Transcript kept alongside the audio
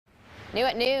New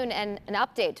at noon, and an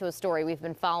update to a story we've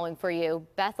been following for you.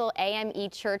 Bethel AME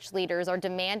Church leaders are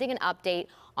demanding an update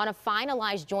on a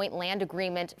finalized joint land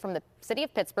agreement from the city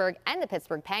of Pittsburgh and the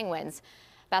Pittsburgh Penguins.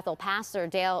 Bethel pastor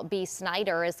Dale B.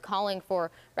 Snyder is calling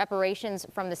for reparations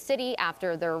from the city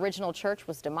after their original church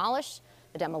was demolished.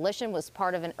 The demolition was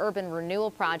part of an urban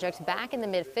renewal project back in the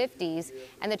mid-50s,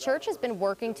 and the church has been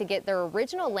working to get their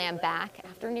original land back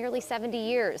after nearly 70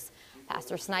 years.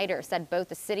 Pastor Snyder said both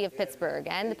the city of Pittsburgh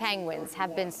and the Penguins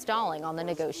have been stalling on the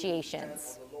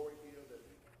negotiations.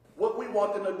 What we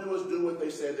want them to do is do what they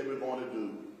said they were going to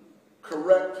do.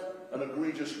 Correct an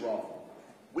egregious wrong.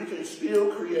 We can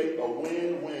still create a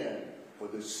win-win for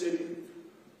the city,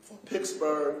 for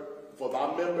Pittsburgh, for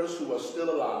our members who are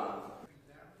still alive.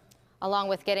 Along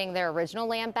with getting their original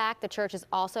land back, the church is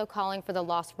also calling for the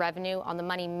lost revenue on the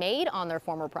money made on their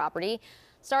former property.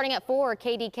 Starting at 4,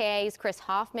 KDKA's Chris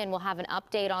Hoffman will have an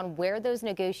update on where those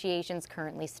negotiations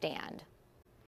currently stand.